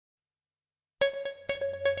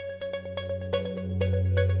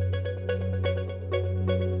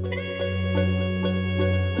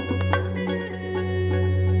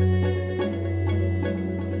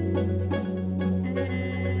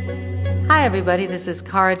Hi, everybody. This is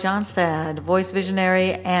Kara Johnstad, voice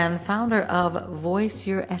visionary and founder of Voice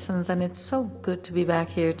Your Essence. And it's so good to be back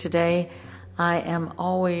here today. I am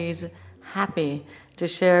always happy to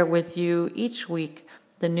share with you each week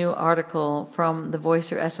the new article from the Voice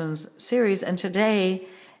Your Essence series. And today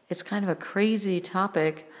it's kind of a crazy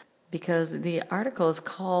topic because the article is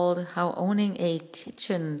called How Owning a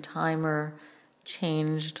Kitchen Timer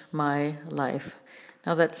Changed My Life.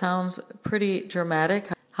 Now that sounds pretty dramatic.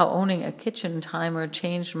 How owning a kitchen timer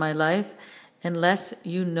changed my life, unless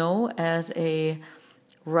you know as a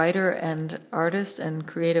writer and artist and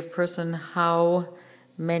creative person how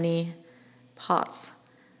many pots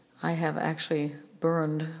I have actually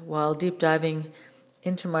burned while deep diving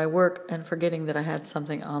into my work and forgetting that I had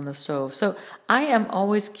something on the stove. So I am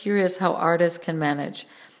always curious how artists can manage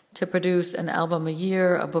to produce an album a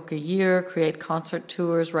year, a book a year, create concert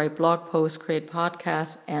tours, write blog posts, create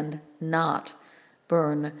podcasts, and not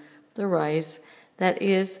burn the rice that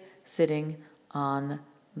is sitting on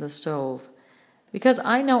the stove. Because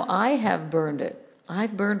I know I have burned it.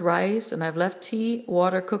 I've burned rice and I've left tea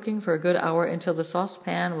water cooking for a good hour until the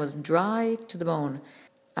saucepan was dry to the bone.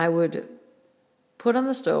 I would put on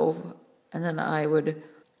the stove and then I would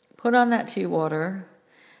put on that tea water,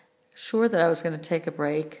 sure that I was going to take a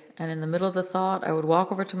break. And in the middle of the thought, I would walk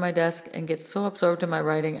over to my desk and get so absorbed in my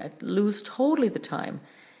writing, I'd lose totally the time.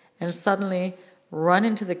 And suddenly run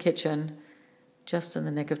into the kitchen just in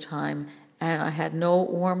the nick of time. And I had no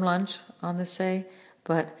warm lunch on this day,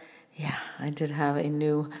 but yeah, I did have a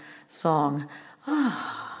new song.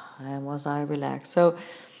 And was I relaxed. So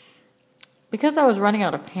because I was running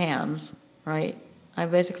out of pans, right, I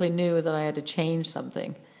basically knew that I had to change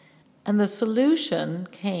something. And the solution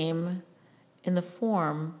came in the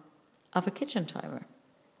form of a kitchen timer.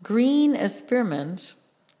 Green as spearmint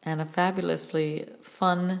and a fabulously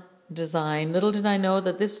fun design. Little did I know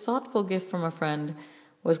that this thoughtful gift from a friend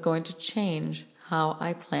was going to change how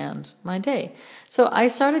I planned my day. So I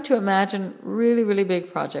started to imagine really, really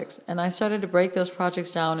big projects, and I started to break those projects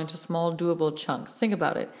down into small, doable chunks. Think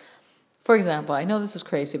about it. For example, I know this is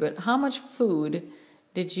crazy, but how much food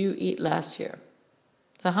did you eat last year?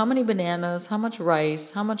 So how many bananas, how much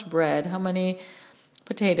rice, how much bread, how many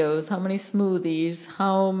potatoes, how many smoothies,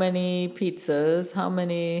 how many pizzas, how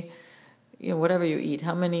many, whatever you eat,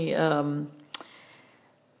 how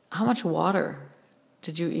much water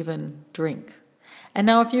did you even drink? And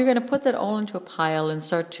now if you're going to put that all into a pile and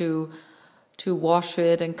start to wash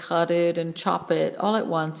it and cut it and chop it all at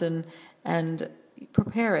once and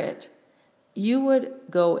prepare it, you would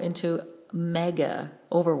go into mega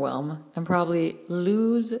overwhelm and probably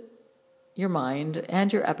lose your mind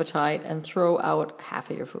and your appetite and throw out half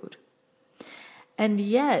of your food. And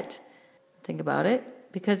yet, think about it,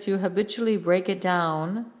 because you habitually break it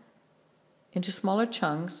down into smaller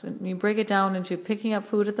chunks, and you break it down into picking up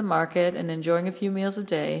food at the market and enjoying a few meals a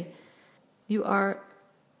day, you are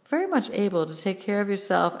very much able to take care of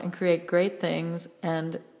yourself and create great things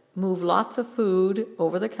and move lots of food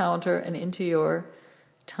over the counter and into your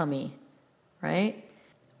tummy, right?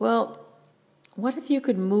 Well, what if you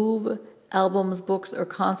could move albums, books, or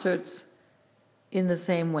concerts in the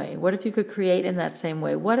same way? What if you could create in that same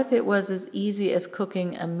way? What if it was as easy as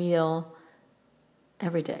cooking a meal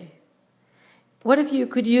every day? What if you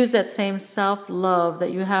could use that same self-love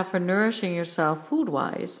that you have for nourishing yourself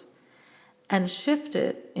food-wise and shift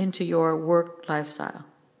it into your work lifestyle?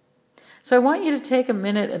 So I want you to take a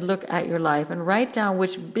minute and look at your life and write down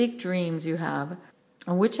which big dreams you have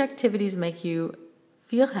and which activities make you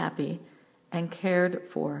feel happy and cared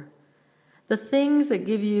for. The things that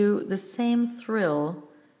give you the same thrill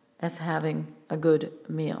as having a good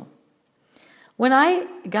meal. When I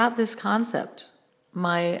got this concept,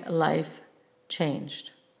 my life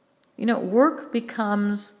changed. Work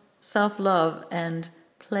becomes self-love and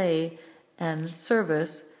play and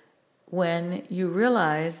service when you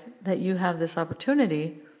realize that you have this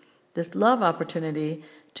opportunity, this love opportunity,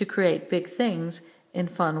 to create big things in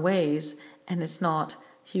fun ways, and it's not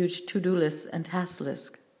huge to-do lists and task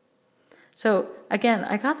lists. So again,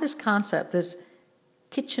 I got this concept, this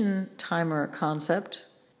kitchen timer concept,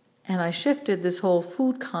 and I shifted this whole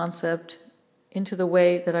food concept into the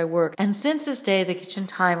way that I work. And since this day, the kitchen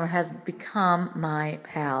timer has become my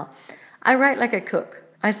pal. I write like a cook.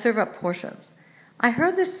 I serve up portions. I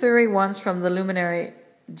heard this theory once from the luminary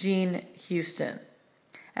Jean Houston,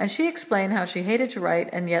 and she explained how she hated to write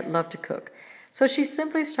and yet loved to cook. So she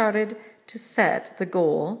simply started to set the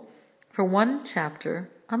goal for 1 chapter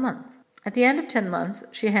a month. At the end of 10 months,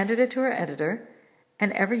 she handed it to her editor,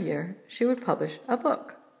 and every year she would publish a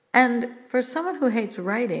book. And for someone who hates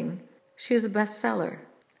writing, she is a bestseller,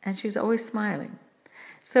 and she's always smiling.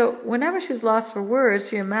 So whenever she's lost for words,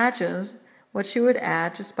 she imagines what she would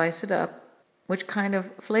add to spice it up, which kind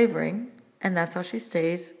of flavoring, and that's how she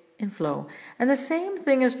stays in flow. And the same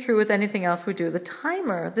thing is true with anything else we do. The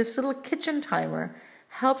timer, this little kitchen timer,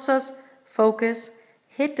 helps us focus,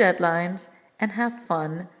 hit deadlines, and have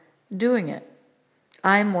fun doing it.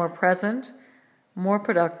 I'm more present, more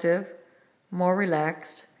productive, more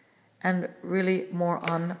relaxed, and really more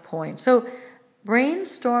on point. So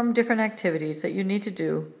brainstorm different activities that you need to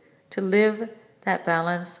do to live that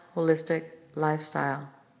balanced, holistic lifestyle.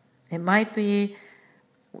 It might be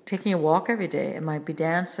taking a walk every day. It might be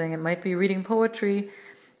dancing. It might be reading poetry.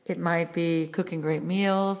 It might be cooking great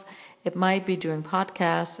meals. It might be doing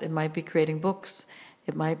podcasts. It might be creating books.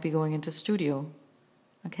 It might be going into studio.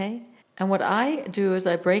 Okay? And what I do is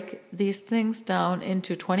I break these things down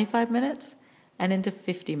into 25 minutes and into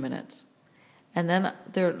 50 minutes. And then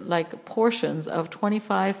they're like portions of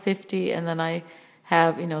 25, 50, and then I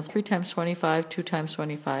have, 3 times 25, 2 times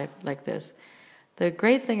 25, like this. The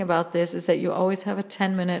great thing about this is that you always have a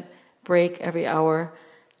 10-minute break every hour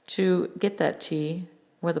to get that tea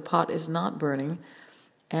where the pot is not burning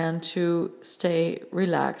and to stay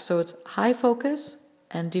relaxed. So it's high focus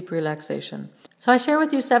and deep relaxation. So I share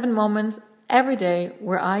with you 7 moments every day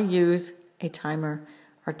where I use a timer,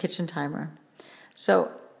 our kitchen timer.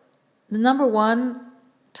 So the number 1,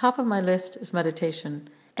 top of my list, is meditation.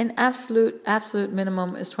 An absolute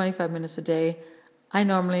minimum is 25 minutes a day. I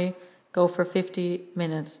normally go for 50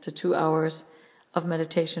 minutes to 2 hours of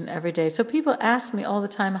meditation every day. So people ask me all the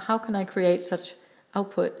time, how can I create such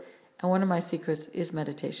output? And one of my secrets is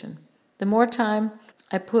meditation. The more time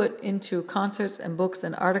I put into concerts and books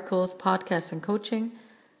and articles, podcasts and coaching,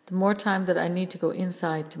 the more time that I need to go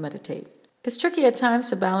inside to meditate. It's tricky at times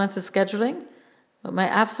to balance the scheduling, but my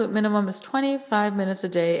absolute minimum is 25 minutes a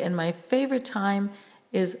day, and my favorite time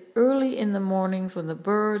is early in the mornings when the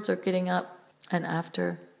birds are getting up and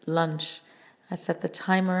after lunch. I set the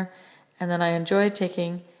timer, and then I enjoy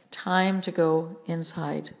taking time to go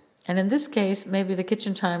inside. And in this case, maybe the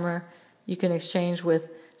kitchen timer you can exchange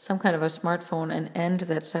with some kind of a smartphone and end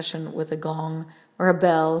that session with a gong or a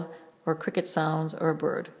bell or cricket sounds or a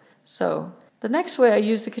bird. So the next way I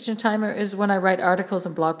use the kitchen timer is when I write articles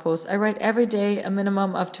and blog posts. I write every day a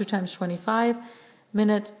minimum of 2 times 25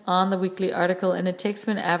 minutes on the weekly article, and it takes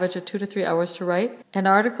me an average of 2 to 3 hours to write an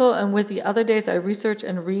article. And with the other days, I research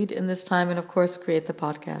and read in this time and, of course, create the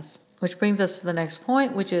podcast. Which brings us to the next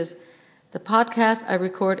point, which is the podcast I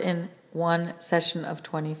record in one session of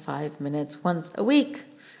 25 minutes once a week.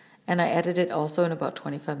 And I edit it also in about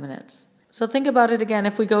 25 minutes. So think about it again.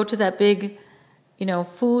 If we go to that big,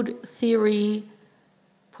 food theory,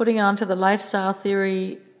 putting it onto the lifestyle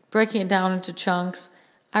theory, breaking it down into chunks,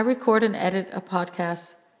 I record and edit a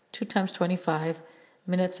podcast 2 times 25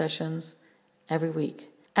 minute sessions every week.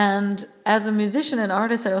 And as a musician and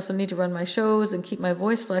artist, I also need to run my shows and keep my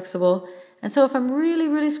voice flexible. And so if I'm really,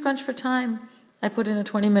 really scrunched for time, I put in a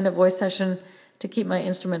 20-minute voice session to keep my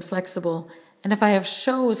instrument flexible. And if I have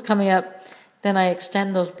shows coming up, then I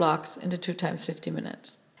extend those blocks into 2 times 50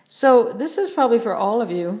 minutes. So this is probably for all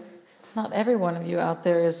of you. Not every one of you out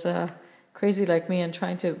there is crazy like me and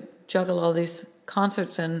trying to juggle all these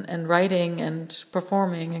concerts and writing and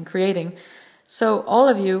performing and creating. So all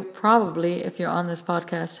of you probably, if you're on this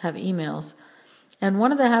podcast, have emails. And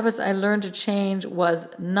one of the habits I learned to change was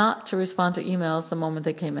not to respond to emails the moment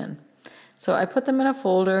they came in. So I put them in a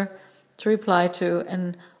folder to reply to,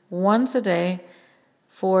 and once a day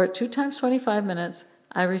for 2 times 25 minutes,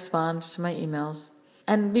 I respond to my emails.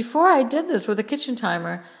 And before I did this with a kitchen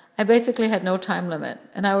timer, I basically had no time limit.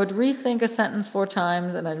 And I would rethink a sentence 4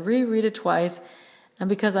 times, and I'd reread it twice. And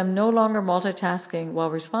because I'm no longer multitasking while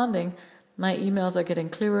responding, my emails are getting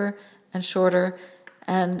clearer and shorter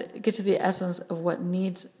and get to the essence of what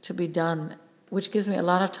needs to be done, which gives me a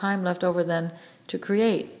lot of time left over then to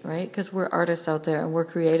create, right? Because we're artists out there and we're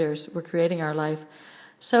creators. We're creating our life.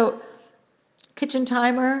 So kitchen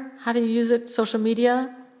timer, how do you use it? Social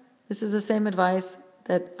media. This is the same advice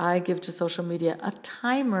that I give to social media. A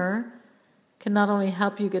timer can not only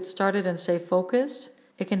help you get started and stay focused,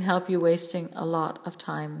 it can help you wasting a lot of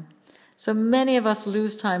time. So many of us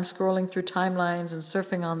lose time scrolling through timelines and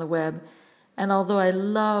surfing on the web. And although I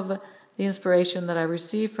love the inspiration that I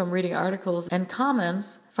receive from reading articles and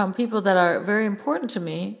comments from people that are very important to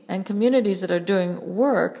me and communities that are doing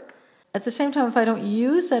work, at the same time, if I don't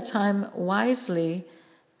use that time wisely,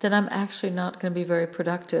 then I'm actually not going to be very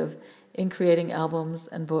productive in creating albums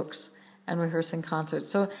and books and rehearsing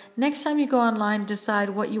concerts. So next time you go online,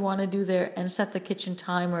 decide what you want to do there and set the kitchen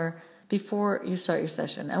timer before you start your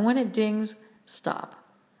session. And when it dings, stop.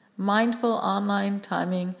 Mindful online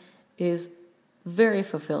timing is very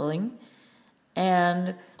fulfilling.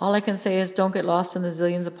 And all I can say is don't get lost in the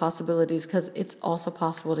zillions of possibilities, because it's also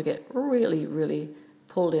possible to get really, really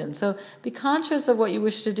pulled in. So be conscious of what you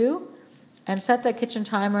wish to do and set that kitchen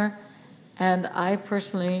timer. And I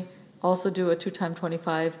personally also do a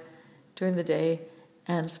 2x25 during the day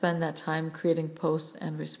and spend that time creating posts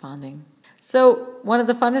and responding. So one of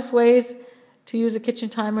the funnest ways to use a kitchen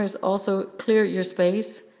timer is also clear your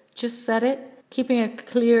space. Just set it. Keeping a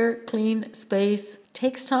clear, clean space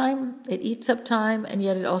takes time, it eats up time, and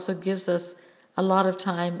yet it also gives us a lot of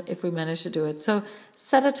time if we manage to do it. So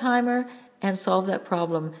set a timer and solve that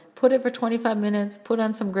problem. Put it for 25 minutes, put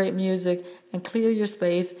on some great music, and clear your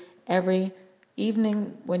space every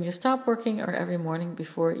evening when you stop working or every morning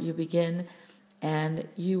before you begin, and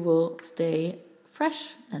you will stay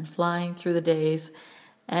fresh and flying through the days.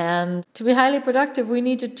 And to be highly productive, we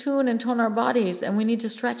need to tune and tone our bodies, and we need to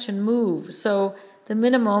stretch and move. So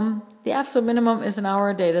the absolute minimum is an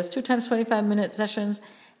hour a day. That's 2x25-minute sessions.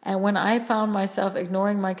 And when I found myself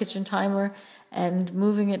ignoring my kitchen timer and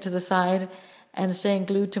moving it to the side and staying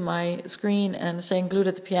glued to my screen and staying glued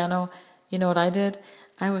at the piano, you know what I did?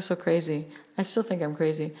 I was so crazy. I still think I'm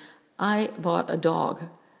crazy. I bought a dog,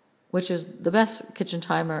 which is the best kitchen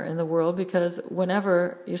timer in the world, because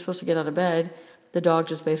whenever you're supposed to get out of bed, the dog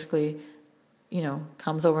just basically,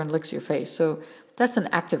 comes over and licks your face. So that's an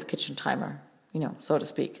active kitchen timer, so to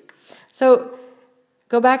speak. So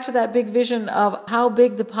go back to that big vision of how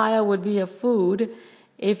big the pile would be of food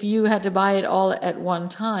if you had to buy it all at one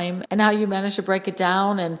time, and how you managed to break it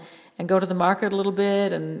down and go to the market a little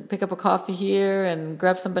bit and pick up a coffee here and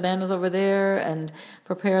grab some bananas over there and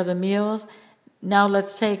prepare the meals. Now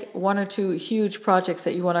let's take one or two huge projects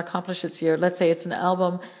that you want to accomplish this year. Let's say it's an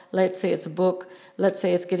album. Let's say it's a book. Let's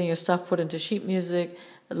say it's getting your stuff put into sheet music.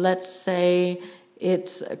 Let's say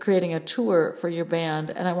it's creating a tour for your band.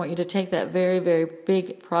 And I want you to take that very, very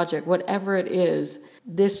big project, whatever it is,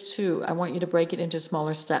 this too, I want you to break it into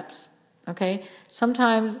smaller steps. Okay?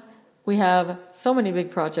 Sometimes we have so many big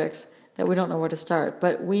projects that we don't know where to start,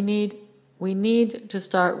 but we need to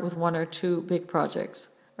start with one or two big projects,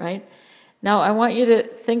 right? Now, I want you to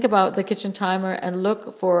think about the kitchen timer and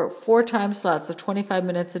look for 4 time slots of 25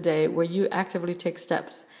 minutes a day where you actively take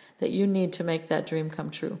steps that you need to make that dream come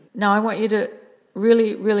true. Now, I want you to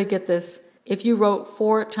really, really get this. If you wrote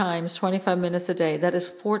 4 times 25 minutes a day, that is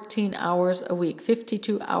 14 hours a week,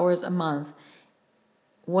 52 hours a month.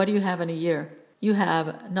 What do you have in a year? You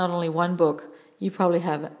have not only one book, you probably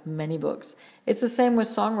have many books. It's the same with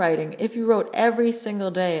songwriting. If you wrote every single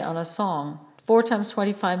day on a song, 4 times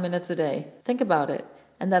 25 minutes a day. Think about it.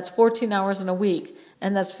 And that's 14 hours in a week.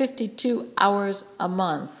 And that's 52 hours a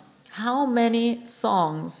month. How many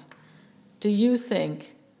songs do you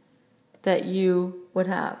think that you would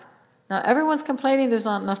have? Now, everyone's complaining there's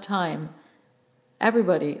not enough time.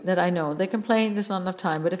 Everybody that I know, they complain there's not enough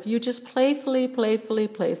time. But if you just playfully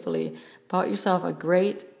bought yourself a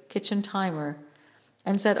great kitchen timer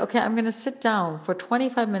and said, okay, I'm going to sit down for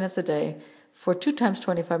 25 minutes a day, for 2 times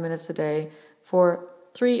 25 minutes a day, for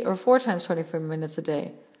 3 or 4 times 25 minutes a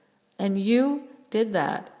day. And you did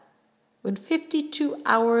that in 52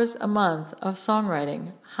 hours a month of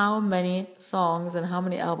songwriting. How many songs and how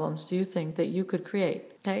many albums do you think that you could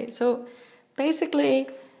create? Okay, so basically,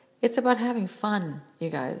 it's about having fun, you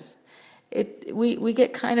guys. We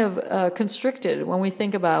get kind of constricted when we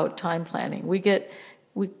think about time planning.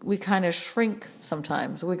 We kind of shrink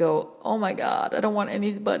sometimes. We go, oh my God, I don't want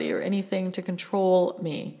anybody or anything to control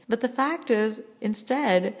me. But the fact is,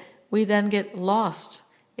 instead, we then get lost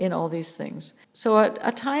in all these things. So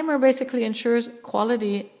a timer basically ensures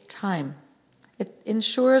quality time. It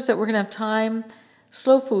ensures that we're going to have time,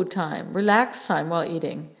 slow food time, relaxed time while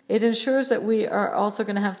eating. It ensures that we are also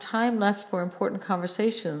going to have time left for important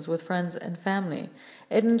conversations with friends and family.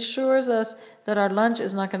 It ensures us that our lunch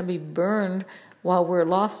is not going to be burned while we're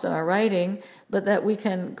lost in our writing, but that we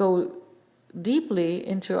can go deeply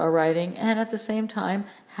into our writing and at the same time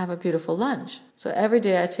have a beautiful lunch. So every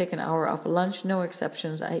day I take an hour off of lunch, no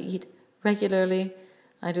exceptions. I eat regularly.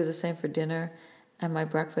 I do the same for dinner, and my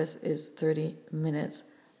breakfast is 30 minutes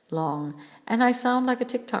long. And I sound like a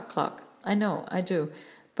TikTok clock. I know, I do.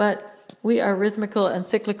 But we are rhythmical and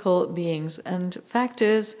cyclical beings. And fact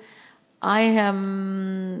is, I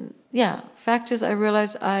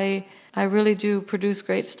realize I really do produce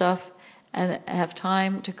great stuff and have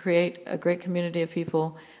time to create a great community of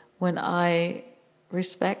people when I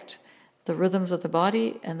respect the rhythms of the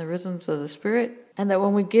body and the rhythms of the spirit. And that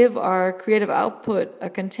when we give our creative output a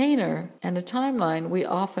container and a timeline, we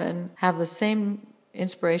often have the same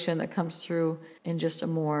inspiration that comes through in just a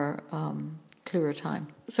more clearer time.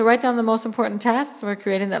 So write down the most important tasks. We're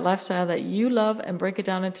creating that lifestyle that you love and break it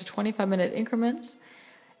down into 25-minute increments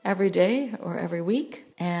every day or every week.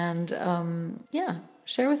 And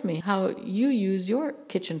share with me how you use your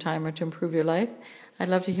kitchen timer to improve your life. I'd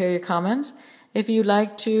love to hear your comments. If you'd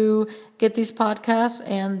like to get these podcasts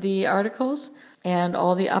and the articles and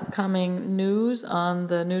all the upcoming news on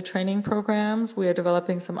the new training programs, we are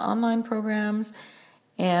developing some online programs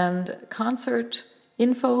and concert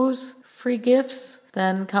infos, free gifts,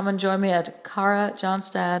 then come and join me at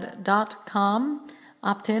karajohnstad.com.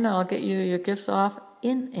 Opt in and I'll get you your gifts off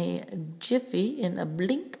in a jiffy, in a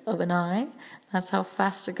blink of an eye. That's how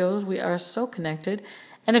fast it goes. We are so connected.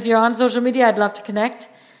 And if you're on social media, I'd love to connect.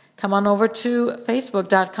 Come on over to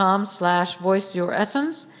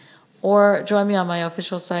facebook.com/voiceyouressence or join me on my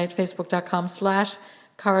official site,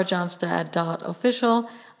 facebook.com/karajohnstad.official.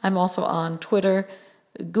 I'm also on Twitter,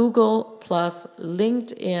 Google plus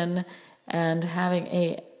LinkedIn, and having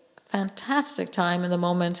a fantastic time in the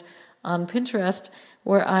moment on Pinterest,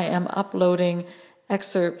 where I am uploading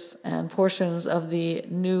excerpts and portions of the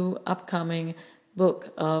new upcoming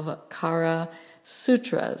book of Kara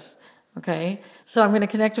Sutras. Okay, so I'm going to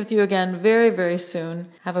connect with you again very, very soon.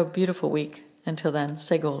 Have a beautiful week. Until then,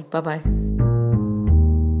 stay gold. Bye-bye.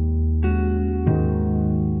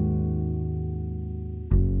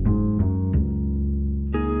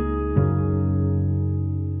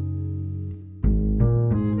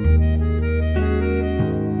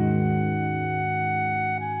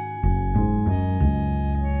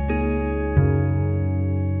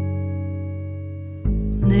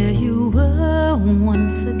 There you were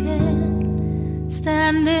once again,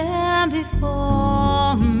 standing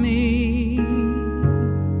before me.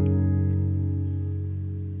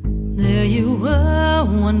 There you were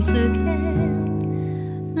once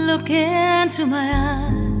again, looking into my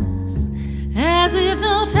eyes, as if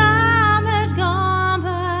no time had gone by.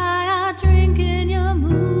 I drink in your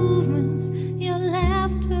movements, your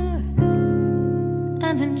laughter,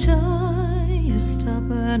 and enjoy your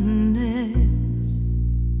stubbornness.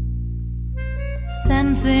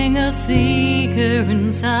 Sensing a seeker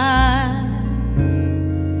inside.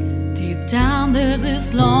 Deep down there's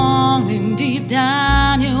this longing. Deep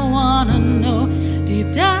down you wanna know.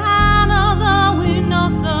 Deep down, although we know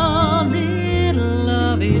so little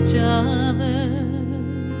of each other,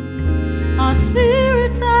 our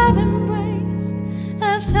spirits have embraced,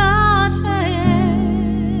 have touched, have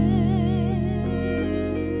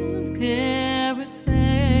carried safe.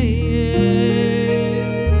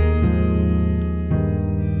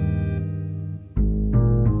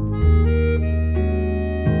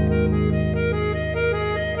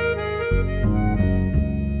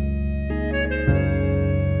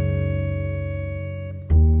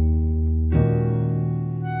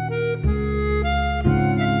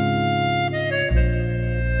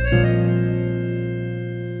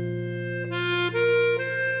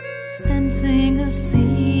 Sensing a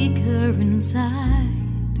seeker inside.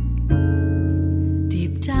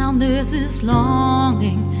 Deep down there's this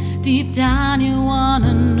longing. Deep down you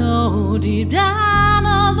wanna know. Deep down,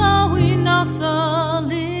 although we know so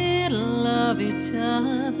little of each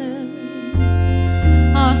other,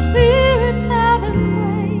 our spirits have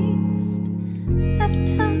embraced, have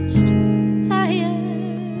touched, I am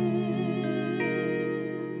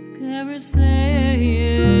carry safe.